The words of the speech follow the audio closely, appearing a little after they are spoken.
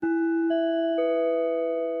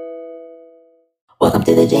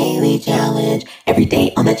Welcome to the Daily Challenge. Every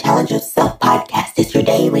day on the Challenge Yourself podcast, it's your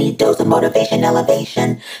daily dose of motivation,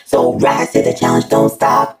 elevation. So rise to the challenge, don't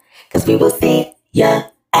stop, because we will see ya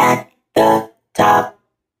at the top.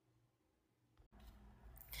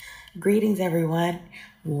 Greetings, everyone.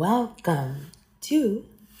 Welcome to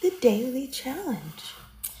the Daily Challenge,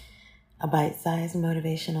 a bite-sized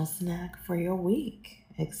motivational snack for your week,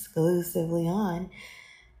 exclusively on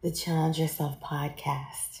the Challenge Yourself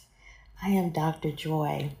podcast. I am Dr.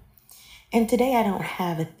 Joy, and today I don't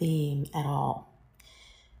have a theme at all.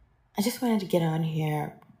 I just wanted to get on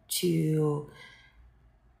here to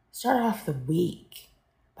start off the week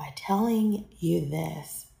by telling you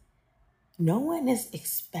this. No one is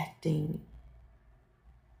expecting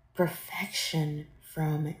perfection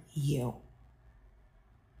from you.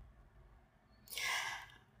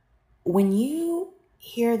 When you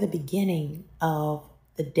hear the beginning of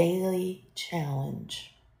the Daily Challenge,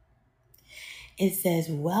 it says,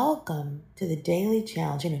 welcome to the Daily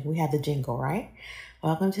Challenge. You know, we have the jingle, right?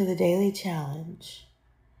 Welcome to the Daily Challenge.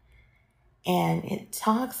 And it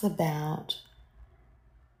talks about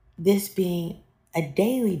this being a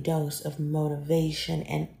daily dose of motivation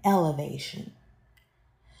and elevation.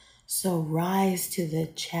 So rise to the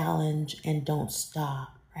challenge and don't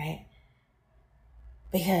stop, right?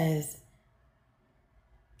 Because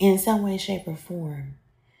in some way, shape, or form,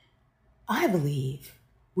 I believe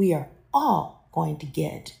we are all going to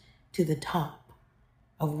get to the top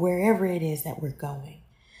of wherever it is that we're going.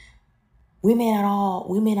 We may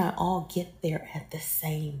not all get there at the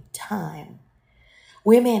same time.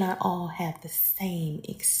 We may not all have the same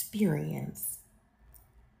experience,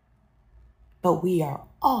 but we are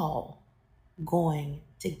all going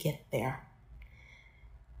to get there,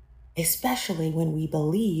 especially when we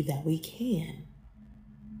believe that we can.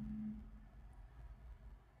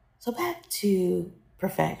 So back to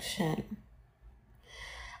perfection.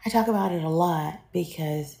 I talk about it a lot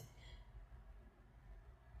because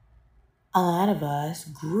a lot of us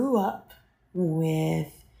grew up with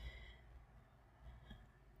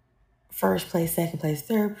first place, second place,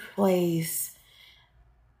 third place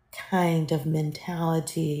kind of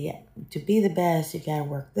mentality. To be the best, you got to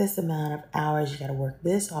work this amount of hours. You got to work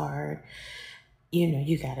this hard. You know,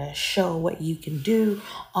 you got to show what you can do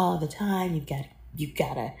all the time. You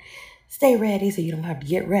got to stay ready so you don't have to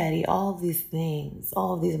get ready. All these things,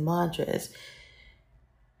 all of these mantras.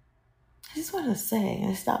 I just want to say,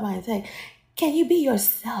 and stop by and say, can you be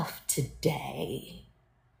yourself today?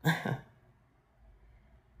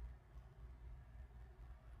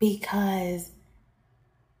 Because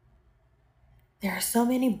there are so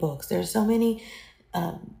many books, there are so many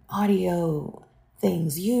audio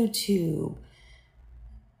things, YouTube,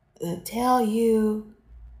 tell you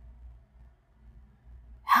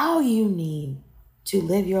how you need to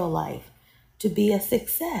live your life to be a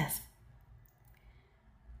success.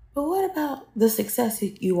 But what about the success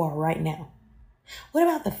you are right now? What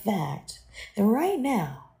about the fact that right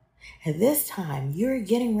now, at this time, you're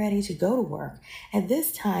getting ready to go to work. At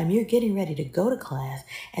this time, you're getting ready to go to class.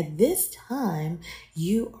 At this time,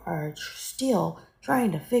 you are still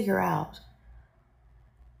trying to figure out,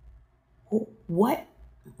 what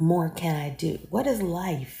more can I do? What is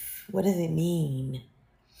life? What does it mean?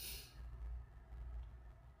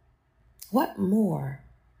 What more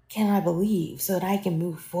can I believe so that I can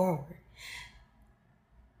move forward?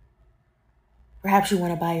 Perhaps you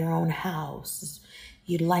want to buy your own house.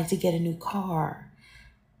 You'd like to get a new car.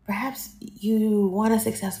 Perhaps you want a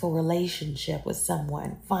successful relationship with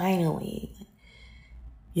someone. Finally,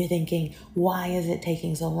 you're thinking, why is it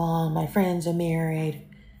taking so long? My friends are married.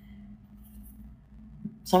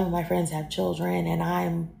 Some of my friends have children, and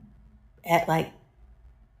I'm at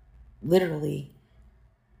literally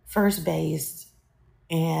first base,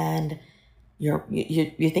 and you're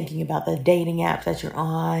thinking about the dating apps that you're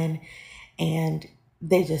on, and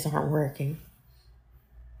they just aren't working.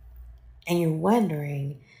 And you're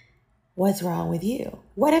wondering, what's wrong with you?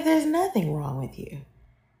 What if there's nothing wrong with you?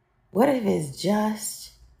 What if it's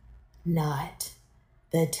just not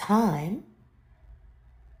the time?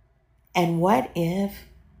 And what if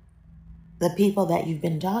the people that you've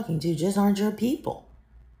been talking to just aren't your people?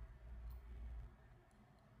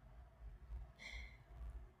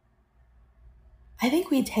 I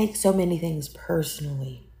think we take so many things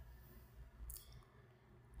personally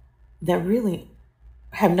that really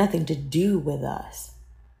have nothing to do with us.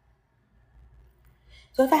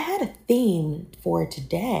 So if I had a theme for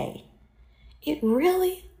today, it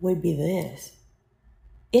really would be this.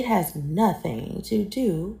 It has nothing to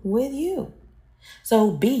do with you.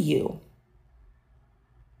 So be you.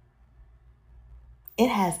 It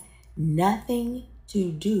has nothing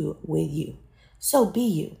to do with you. So be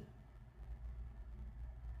you.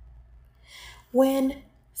 When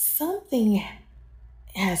something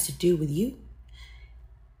has to do with you,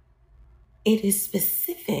 it is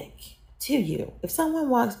specific to you. If someone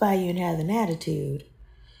walks by you and has an attitude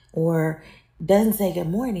or doesn't say good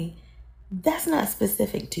morning, that's not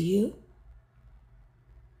specific to you.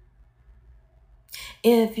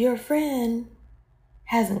 If your friend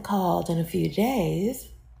hasn't called in a few days,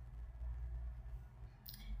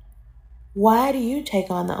 why do you take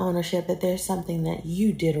on the ownership that there's something that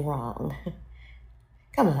you did wrong?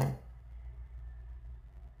 Come on.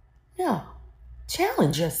 No.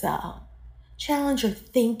 Challenge yourself. Challenge your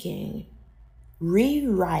thinking.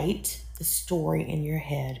 Rewrite the story in your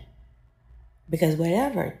head. Because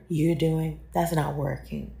whatever you're doing, that's not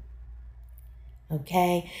working.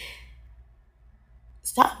 Okay?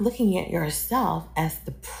 Stop looking at yourself as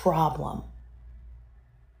the problem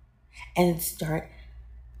and start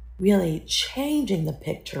really changing the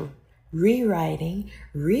picture, rewriting,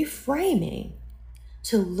 reframing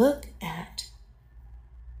to look at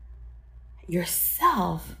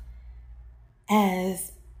yourself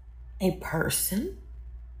as a person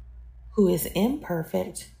who is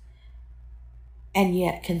imperfect and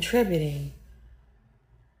yet contributing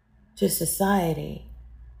to society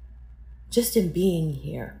just in being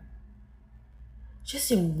here,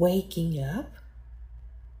 just in waking up,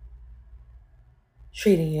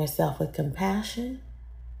 treating yourself with compassion,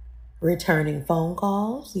 returning phone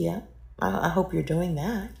calls. Yeah, I hope you're doing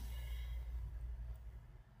that.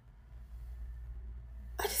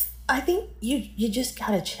 I think you just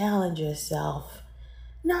gotta challenge yourself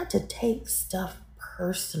not to take stuff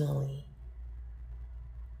personally.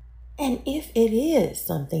 And if it is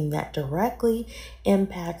something that directly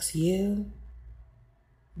impacts you,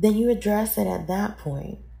 then you address it at that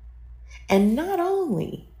point. And not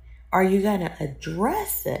only are you going to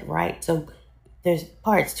address it, right? So there's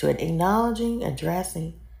parts to it, acknowledging,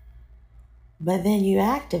 addressing, but then you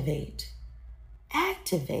activate.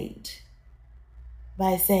 Activate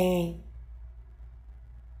by saying,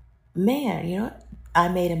 man, you know what? I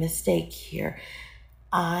made a mistake here.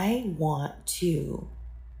 I want to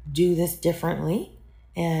do this differently,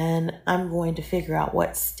 and I'm going to figure out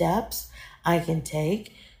what steps I can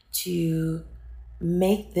take to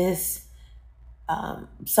make this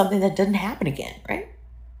something that doesn't happen again, right?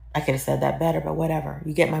 I could have said that better, but whatever.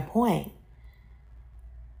 You get my point.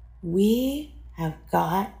 We have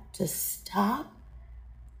got to stop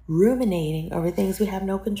ruminating over things we have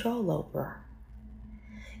no control over.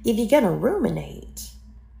 If you're going to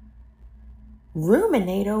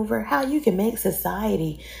ruminate over how you can make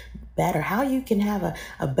society better, how you can have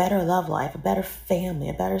a better love life, a better family,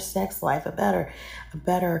 a better sex life, a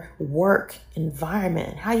better work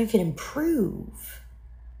environment, how you can improve.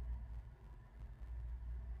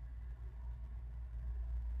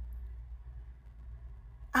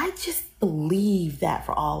 I just believe that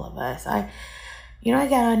for all of us. I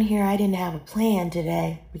got on here, I didn't have a plan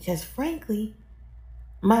today because frankly,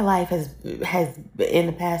 my life has in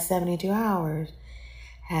the past 72 hours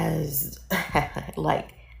has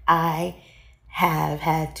like I have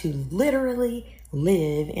had to literally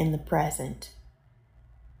live in the present.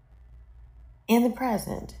 In the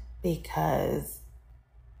present, because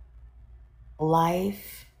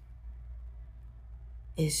life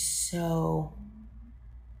is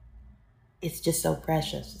it's just so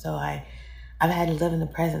precious. So I've had to live in the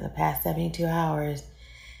present the past 72 hours.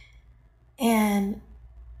 And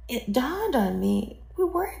it dawned on me, we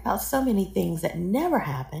worry about so many things that never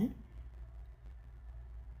happen.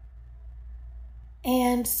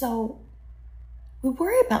 And so we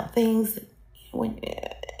worry about things when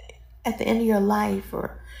at the end of your life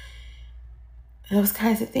or those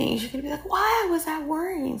kinds of things. You're going to be like, why was I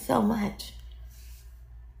worrying so much?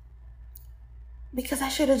 Because I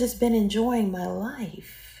should have just been enjoying my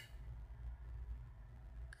life.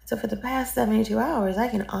 So for the past 72 hours, I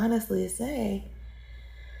can honestly say,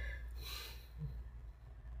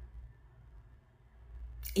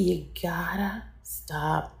 you gotta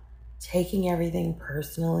stop taking everything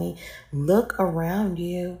personally. Look around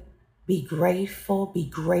you. Be grateful, be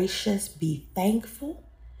gracious, be thankful,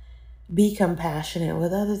 be compassionate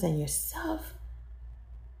with others and yourself.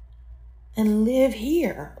 And live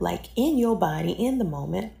here, like in your body, in the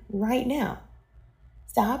moment, right now.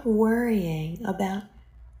 Stop worrying about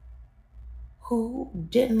who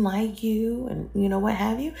didn't like you and what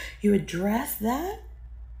have you. You address that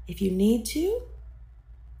if you need to,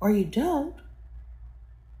 or you don't.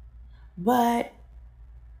 But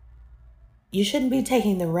you shouldn't be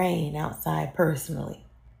taking the reign outside personally.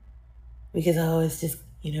 Because, it's just,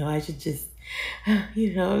 I should just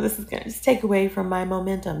This is going to just take away from my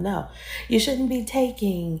momentum. No, you shouldn't be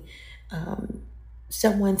taking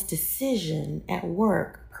someone's decision at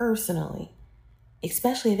work personally,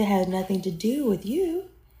 especially if it has nothing to do with you.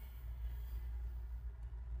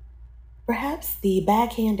 Perhaps the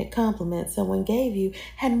backhanded compliment someone gave you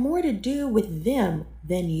had more to do with them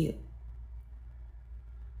than you.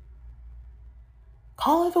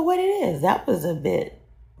 Call it for what it is. That was a bit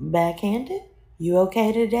backhanded. You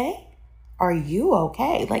okay today? Are you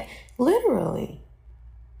okay? Like, literally.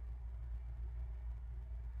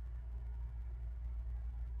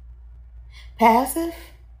 Passive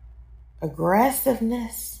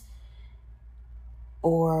aggressiveness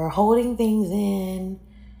or holding things in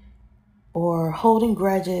or holding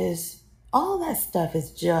grudges, all that stuff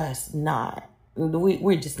is just not,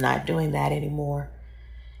 we're just not doing that anymore.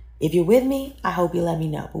 If you're with me, I hope you let me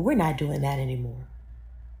know, but we're not doing that anymore.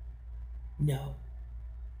 No.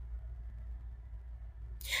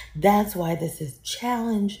 That's why this is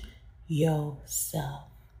challenge yourself.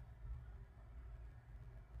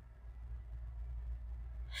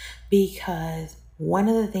 Because one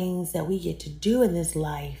of the things that we get to do in this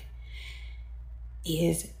life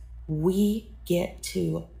is we get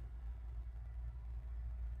to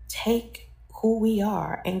take who we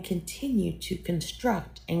are and continue to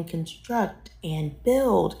construct and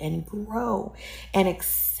build and grow and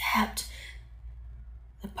accept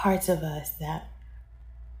the parts of us that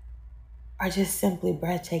are just simply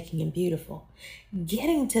breathtaking and beautiful.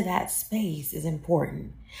 Getting to that space is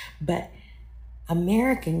important, but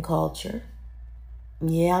American culture,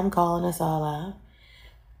 yeah, I'm calling us all out.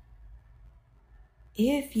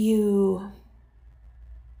 If you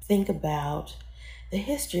think about the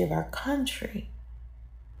history of our country,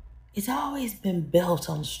 it's always been built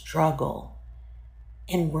on struggle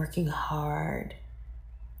and working hard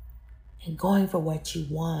and going for what you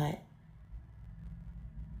want.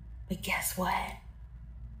 But guess what?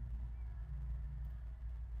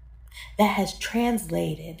 That has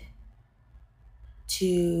translated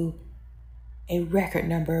to a record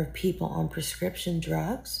number of people on prescription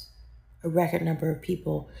drugs, a record number of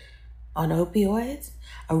people on opioids,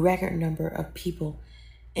 a record number of people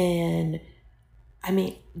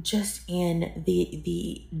just in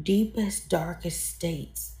the deepest, darkest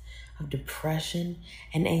states of depression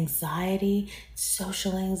and anxiety,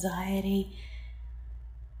 social anxiety,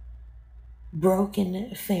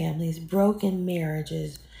 broken families, broken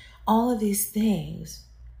marriages, all of these things.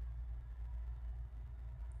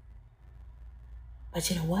 But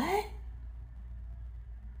you know what?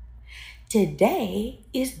 Today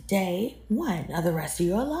is day one of the rest of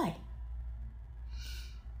your life.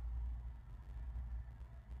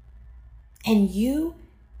 And you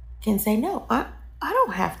can say, no, I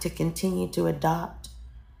don't have to continue to adopt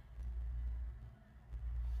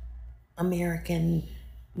American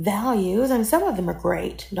values. And some of them are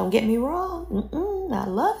great. Don't get me wrong. I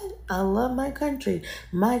love it. I love my country.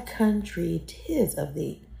 My country, 'tis of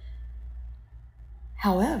thee.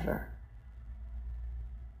 However,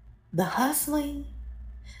 the hustling,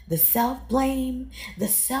 the self-blame, the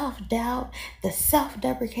self-doubt, the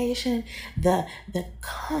self-deprecation, the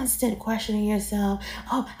constant questioning yourself.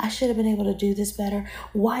 Oh, I should have been able to do this better.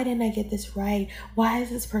 Why didn't I get this right? Why is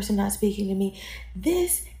this person not speaking to me?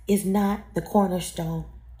 This is not the cornerstone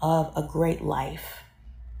of a great life.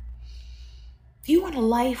 Do you want a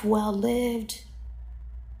life well lived?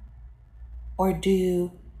 Or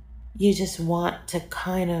do you just want to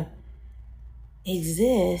kind of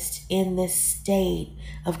exist in this state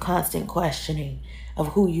of constant questioning of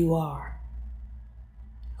who you are?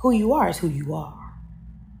 Who you are is who you are.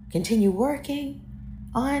 Continue working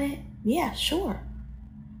on it, yeah, sure.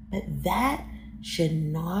 But that should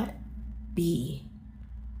not be.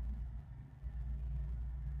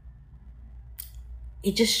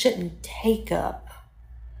 It just shouldn't take up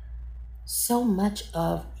so much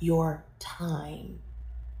of your time.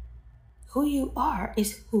 Who you are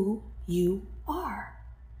is who you are.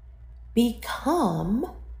 Become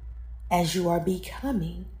as you are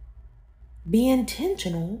becoming. Be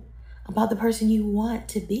intentional about the person you want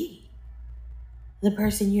to be, the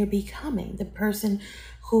person you're becoming, the person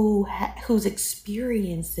whose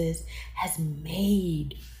experiences has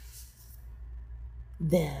made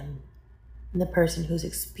them, and the person whose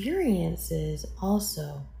experiences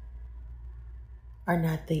also are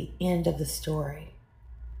not the end of the story.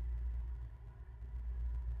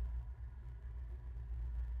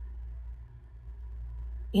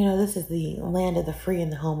 This is the land of the free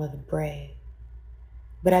and the home of the brave.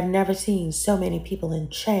 But I've never seen so many people in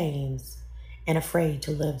chains and afraid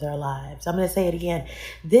to live their lives. I'm going to say it again.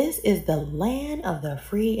 This is the land of the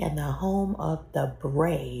free and the home of the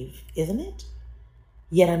brave, isn't it?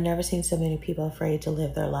 Yet I've never seen so many people afraid to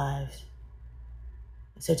live their lives.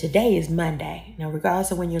 So today is Monday. Now,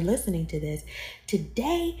 regardless of when you're listening to this,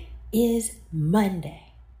 today is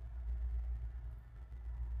Monday.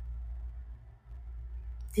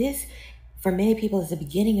 This, for many people, is the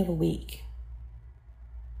beginning of a week.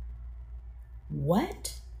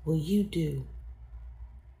 What will you do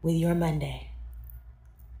with your Monday?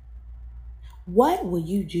 What will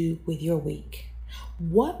you do with your week?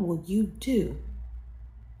 What will you do?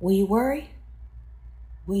 Will you worry?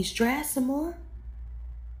 Will you stress some more?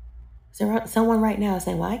 So someone right now is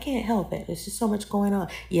saying, well, I can't help it. There's just so much going on.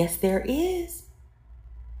 Yes, there is.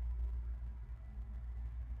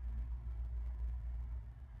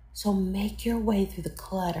 So make your way through the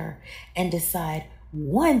clutter and decide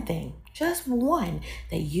one thing, just one,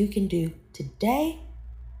 that you can do today,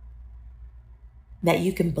 that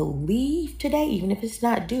you can believe today, even if it's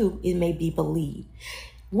not do, it may be believed.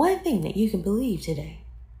 One thing that you can believe today.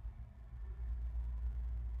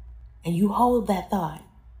 And you hold that thought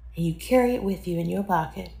and you carry it with you in your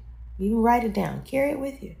pocket. You write it down, carry it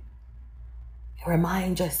with you. And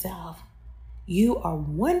remind yourself, you are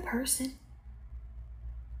one person.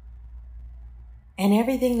 And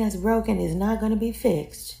everything that's broken is not going to be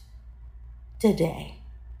fixed today.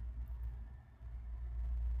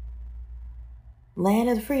 Land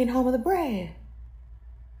of the free and home of the brave.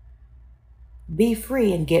 Be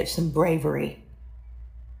free and get some bravery.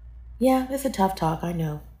 Yeah, it's a tough talk, I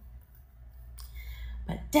know.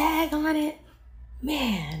 But dag on it,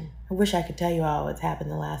 man, I wish I could tell you all what's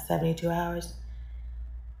happened the last 72 hours.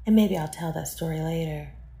 And maybe I'll tell that story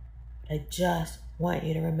later. But I just want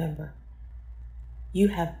you to remember, you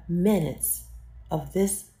have minutes of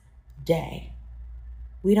this day.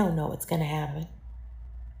 We don't know what's going to happen.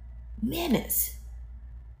 Minutes.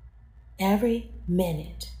 Every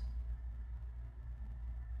minute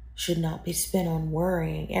should not be spent on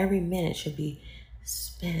worrying. Every minute should be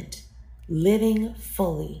spent living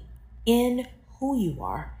fully in who you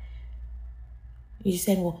are. You're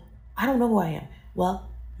saying, well, I don't know who I am. Well,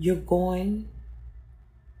 you're going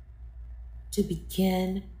to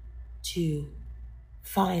begin to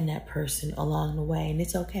find that person along the way, and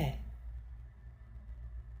it's okay.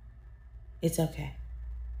 It's okay.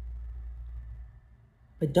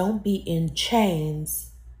 But don't be in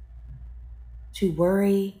chains to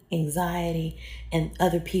worry, anxiety, and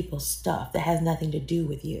other people's stuff that has nothing to do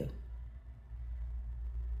with you.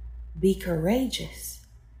 Be courageous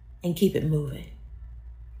and keep it moving.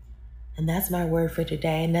 And that's my word for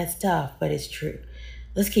today, and that's tough, but it's true.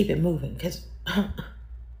 Let's keep it moving, because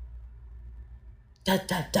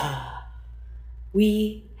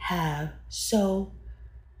we have so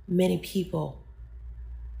many people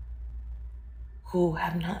who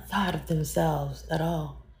have not thought of themselves at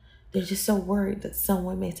all. They're just so worried that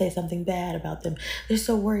someone may say something bad about them. They're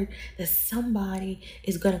so worried that somebody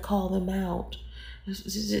is going to call them out.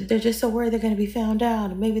 They're just so worried they're going to be found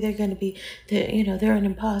out, and maybe they're going to be, they're an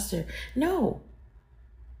imposter. No.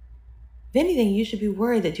 If anything, you should be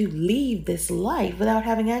worried that you leave this life without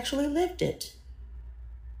having actually lived it.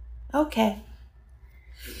 Okay.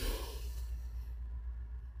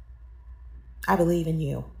 I believe in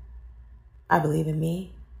you. I believe in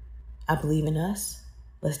me. I believe in us.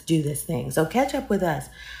 Let's do this thing. So catch up with us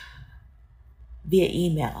via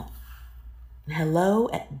email.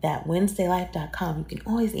 hello@thatwednesdaylife.com. You can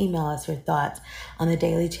always email us your thoughts on the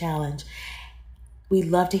daily challenge. We'd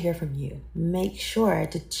love to hear from you. Make sure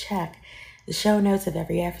to check the show notes of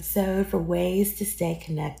every episode for ways to stay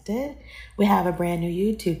connected. We have a brand new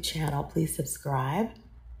YouTube channel. Please subscribe.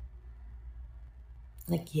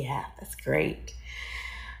 Yeah, that's great.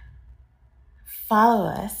 Follow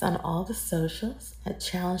us on all the socials at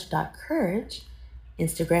challenge.courage,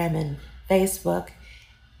 Instagram and Facebook,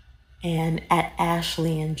 and at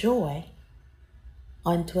Ashley and Joy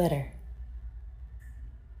on Twitter.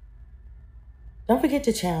 Don't forget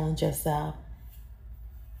to challenge yourself.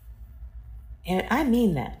 And I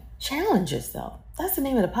mean that. Challenge yourself. That's the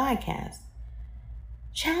name of the podcast.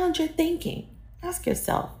 Challenge your thinking. Ask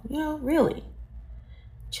yourself, really.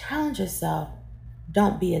 Challenge yourself.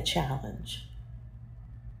 Don't be a challenge.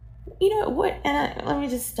 What? And let me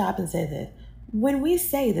just stop and say this. When we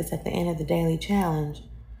say this at the end of the daily challenge,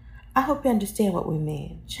 I hope you understand what we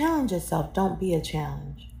mean. Challenge yourself. Don't be a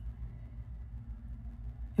challenge.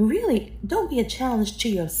 And really, don't be a challenge to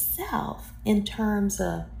yourself in terms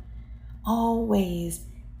of always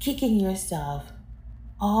kicking yourself,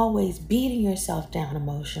 always beating yourself down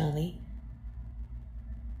emotionally,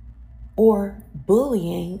 or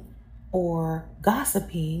bullying or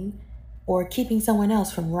gossiping or keeping someone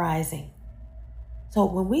else from rising. So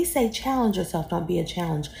when we say challenge yourself, don't be a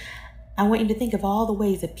challenge, I want you to think of all the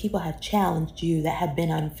ways that people have challenged you that have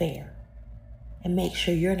been unfair. And make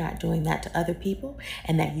sure you're not doing that to other people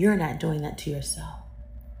and that you're not doing that to yourself.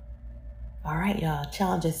 All right, y'all,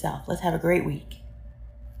 challenge yourself. Let's have a great week.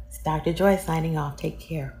 It's Dr. Joy signing off. Take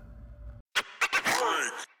care.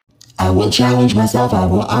 I will challenge myself, I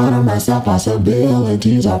will honor myself,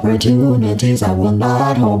 possibilities, opportunities, I will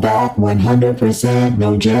not hold back 100%,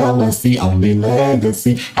 no jealousy, only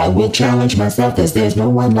legacy. I will challenge myself, cause there's no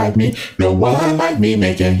one like me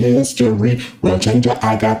making history. World changer,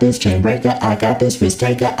 I got this, chain breaker, I got this, risk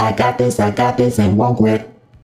taker, I got this, and won't quit.